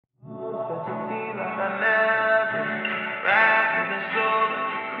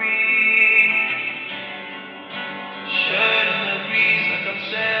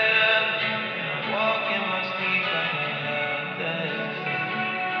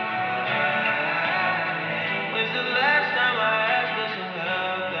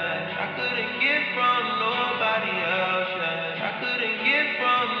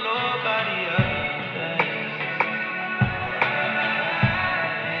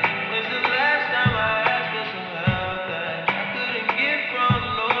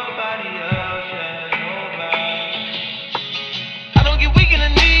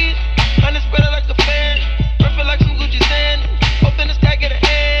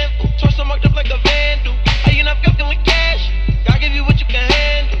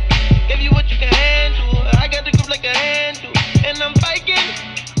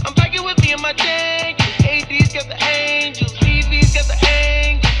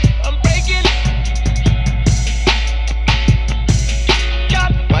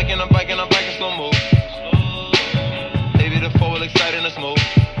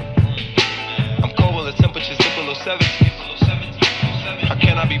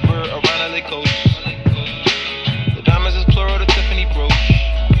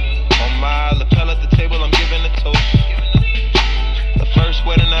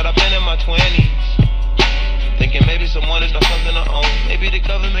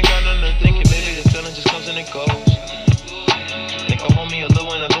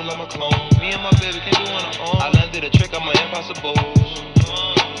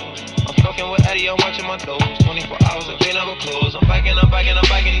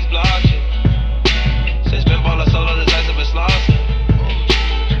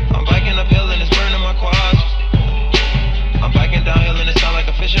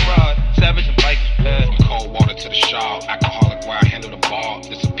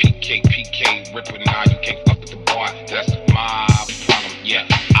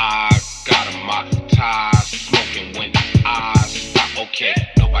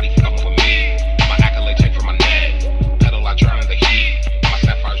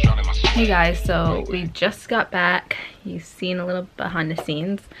Hey guys, so we just got back. You've seen a little behind the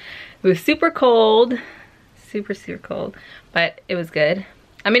scenes. It was super cold, super cold, but it was good.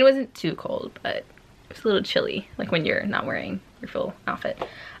 I mean, it wasn't too cold, but it was a little chilly, like when you're not wearing your full outfit.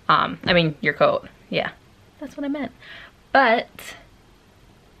 I mean, your coat. Yeah, that's what I meant. But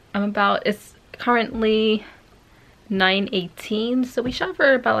it's currently 9:18, so we shot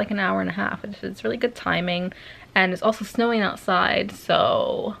for about like an hour and a half, which is really good timing. And it's also snowing outside,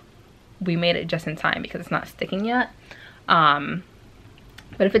 so we made it just in time because it's not sticking yet. But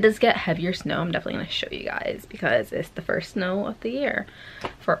if it does get heavier snow, I'm definitely going to show you guys because it's the first snow of the year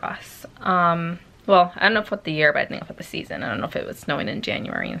for us. Well, I don't know what the year, but I think for the season. I don't know if it was snowing in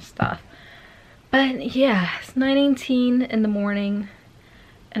January and stuff. But yeah, it's 9:18 in the morning,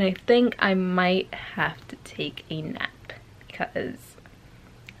 and I think I might have to take a nap because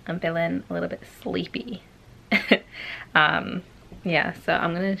I'm feeling a little bit sleepy. Yeah, so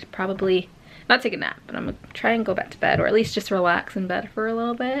I'm gonna probably not take a nap, but I'm gonna try and go back to bed, or at least just relax in bed for a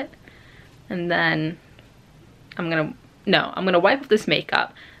little bit. And then I'm gonna wipe off this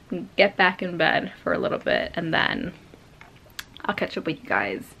makeup, get back in bed for a little bit, and then I'll catch up with you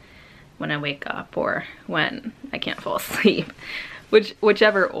guys when I wake up or when I can't fall asleep,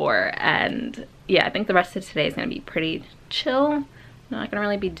 whichever or. And yeah, I think the rest of today is gonna be pretty chill. I'm not gonna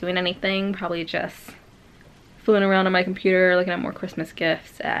really be doing anything, probably just fooling around on my computer, looking at more Christmas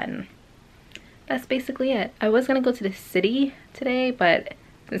gifts, and that's basically it. I was gonna go to the city today, but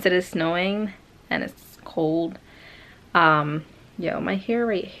since it is snowing and it's cold, yo, my hair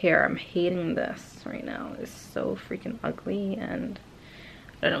right here, I'm hating this right now. It's so freaking ugly, and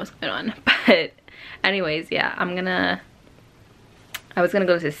I don't know what's going on. But anyways, yeah, I was gonna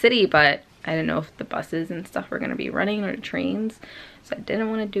go to the city, but I didn't know if the buses and stuff were gonna be running or the trains, so I didn't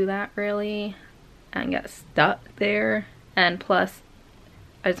want to do that really and get stuck there. And plus,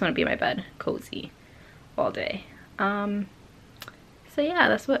 I just want to be in my bed cozy all day. So yeah,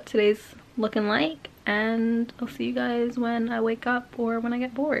 that's what today's looking like, and I'll see you guys when I wake up or when I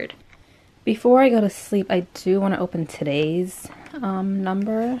get bored. Before I go to sleep, I do want to open today's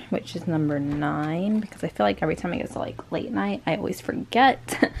number, which is number 9, because I feel like every time I get to like late night, I always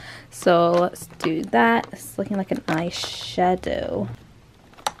forget. So let's do that. It's looking like an eyeshadow.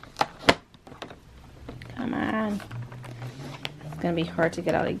 Come on. It's gonna be hard to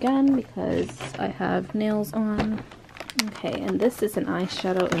get out again because I have nails on. Okay, and this is an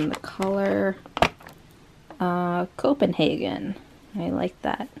eyeshadow in the color Copenhagen. I like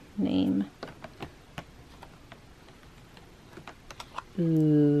that name.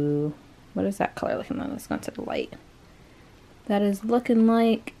 Ooh, What is that color looking like? Let's go into the light. That is looking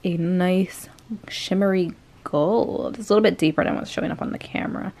like a nice shimmery gold. It's a little bit deeper than what's showing up on the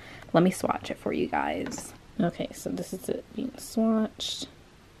camera. Let me swatch it for you guys. Okay, so this is it being swatched.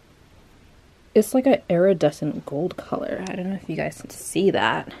 It's like an iridescent gold color. I don't know if you guys can see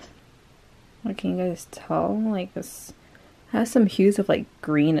that. What can you guys tell? Like, this has some hues of like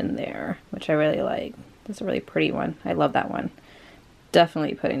green in there, which I really like. That's a really pretty one. I love that one.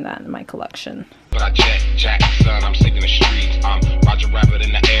 Definitely putting that in my collection. But I Jack, son, I'm safe in the streets. I'm Roger Rabbit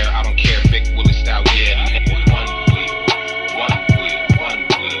in the air. I don't care, big Willie style, yeah. One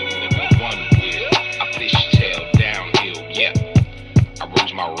wheel. I fishtail downhill, yeah. I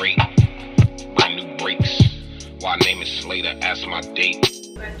rose my rate, brand new brakes. Why name is Slater? Ask my date.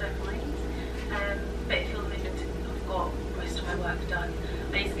 But if you're limited, I've got most of my work done.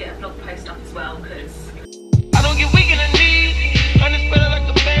 I need to get a vlog post up as well because I don't get weak in the knees. Trying to spread it like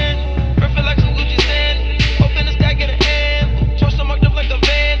a fan. Perfect like some Gucci sand. Open the stack at a hand. Torch some marked up like a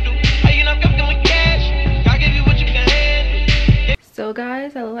vandal. How you not fucking with cash? God give you what you can handle. So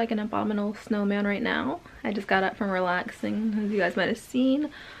guys, I look like an abominable snowman right now. I just got up from relaxing, as you guys might have seen.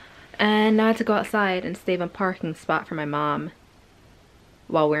 And now I have to go outside and save a parking spot for my mom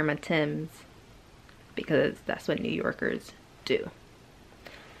while wearing my Timbs. Because that's what New Yorkers do.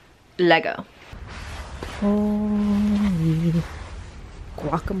 Lego. Holy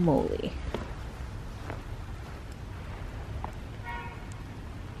guacamole.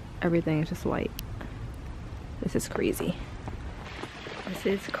 Everything is just white. This is crazy. This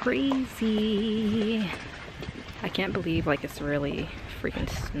is crazy. I can't believe like it's really freaking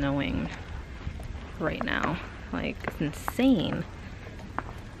snowing right now. Like, it's insane.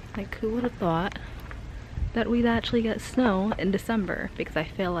 Like, who would have thought that we'd actually get snow in December? Because I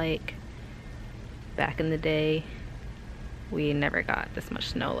feel like back in the day we never got this much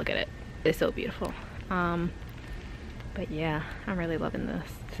snow. Look at it, it's so beautiful. But yeah, I'm really loving this.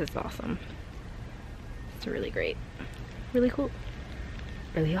 This is awesome. It's really great, really cool,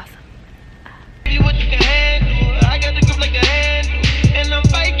 really awesome. What you can handle. I got the grip like a handle. And I'm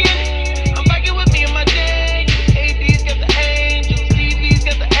biking with me and my dang. AD's got the angels, TV's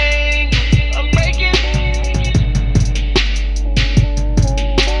got the angles. I'm breaking.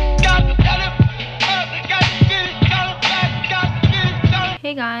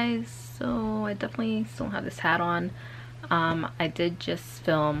 Hey guys, so I definitely still have this hat on. I did just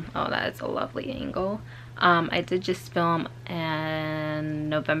film, oh that is a lovely angle. I did just film an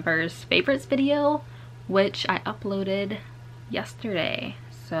November's favorites video, which I uploaded yesterday.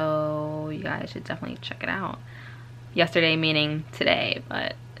 So you guys should definitely check it out. Yesterday meaning today,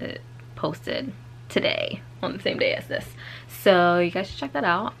 but it posted today on the same day as this. So you guys should check that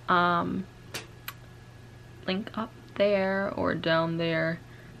out. Link up there or down there.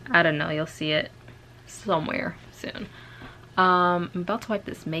 I don't know, you'll see it somewhere soon. I'm about to wipe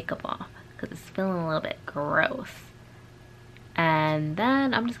this makeup off because it's feeling a little bit gross. And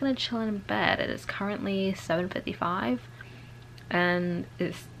then I'm just gonna chill in bed. It is currently 7:55 and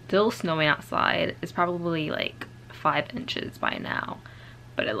it's still snowing outside. It's probably like 5 inches by now,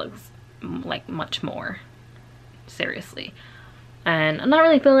 but it looks like much more, seriously. And I'm not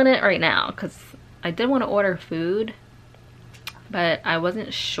really feeling it right now because I did want to order food, but I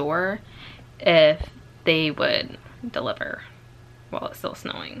wasn't sure if they would deliver while it's still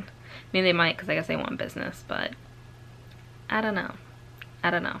snowing. I mean, they might because I guess they want business, but I don't know.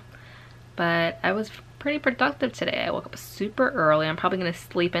 But I was pretty productive today. I woke up super early. I'm probably gonna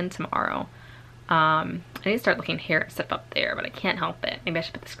sleep in tomorrow. I need to start looking here at stuff up there, but I can't help it. Maybe I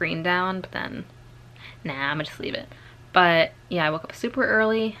should put the screen down, but then nah, I'm gonna just leave it. But yeah, I woke up super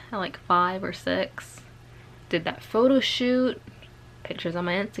early at like 5 or 6. Did that photo shoot. Pictures on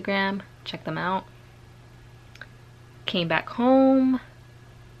my Instagram, check them out. Came back home,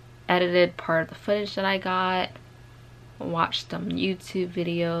 edited part of the footage that I got, watched some YouTube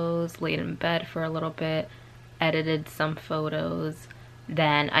videos, laid in bed for a little bit, edited some photos.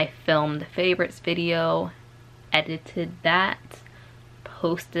 Then I filmed the favorites video, edited that,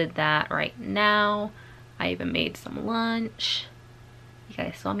 posted that right now. I even made some lunch. You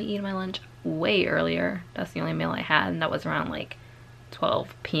guys saw me eating my lunch way earlier. That's the only meal I had, and that was around like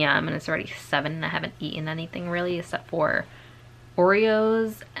 12 p.m. and it's already 7 and I haven't eaten anything really except for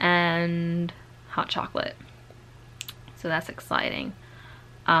Oreos and hot chocolate. So that's exciting.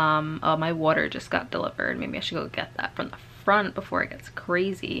 Oh, my water just got delivered. Maybe I should go get that from the front before it gets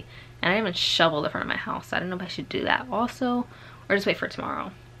crazy. And I didn't even shovel the front of my house. I don't know if I should do that also or just wait for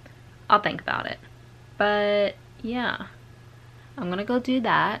tomorrow. I'll think about it. But yeah, I'm gonna go do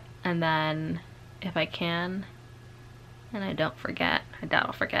that, and then if I can, and I doubt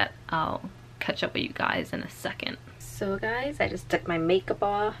I'll forget, I'll catch up with you guys in a second. So guys, I just took my makeup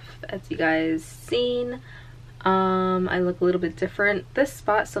off, as you guys seen. I look a little bit different. This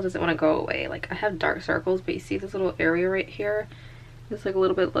spot still doesn't want to go away. Like, I have dark circles, but you see this little area right here? It's like a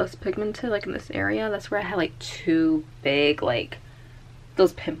little bit less pigmented, like in this area. That's where I had like 2 big, like,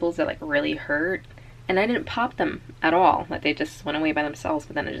 those pimples that like really hurt. And I didn't pop them at all. Like, they just went away by themselves,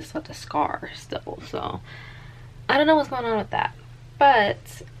 but then it just left a scar still. So, I don't know what's going on with that.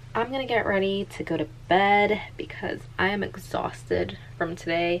 But I'm gonna get ready to go to bed because I am exhausted from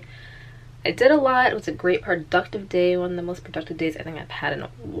today. I did a lot. It was a great productive day, one of the most productive days I think I've had in a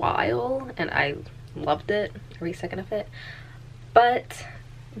while, and I loved it, every second of it. But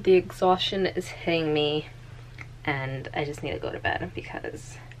the exhaustion is hitting me, and I just need to go to bed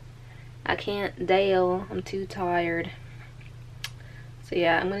because I can't deal. I'm too tired. So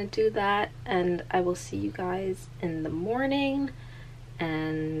yeah, I'm gonna do that, and I will see you guys in the morning,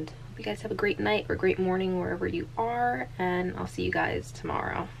 and hope you guys have a great night or great morning wherever you are, and I'll see you guys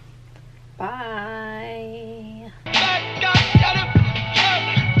tomorrow. Bye.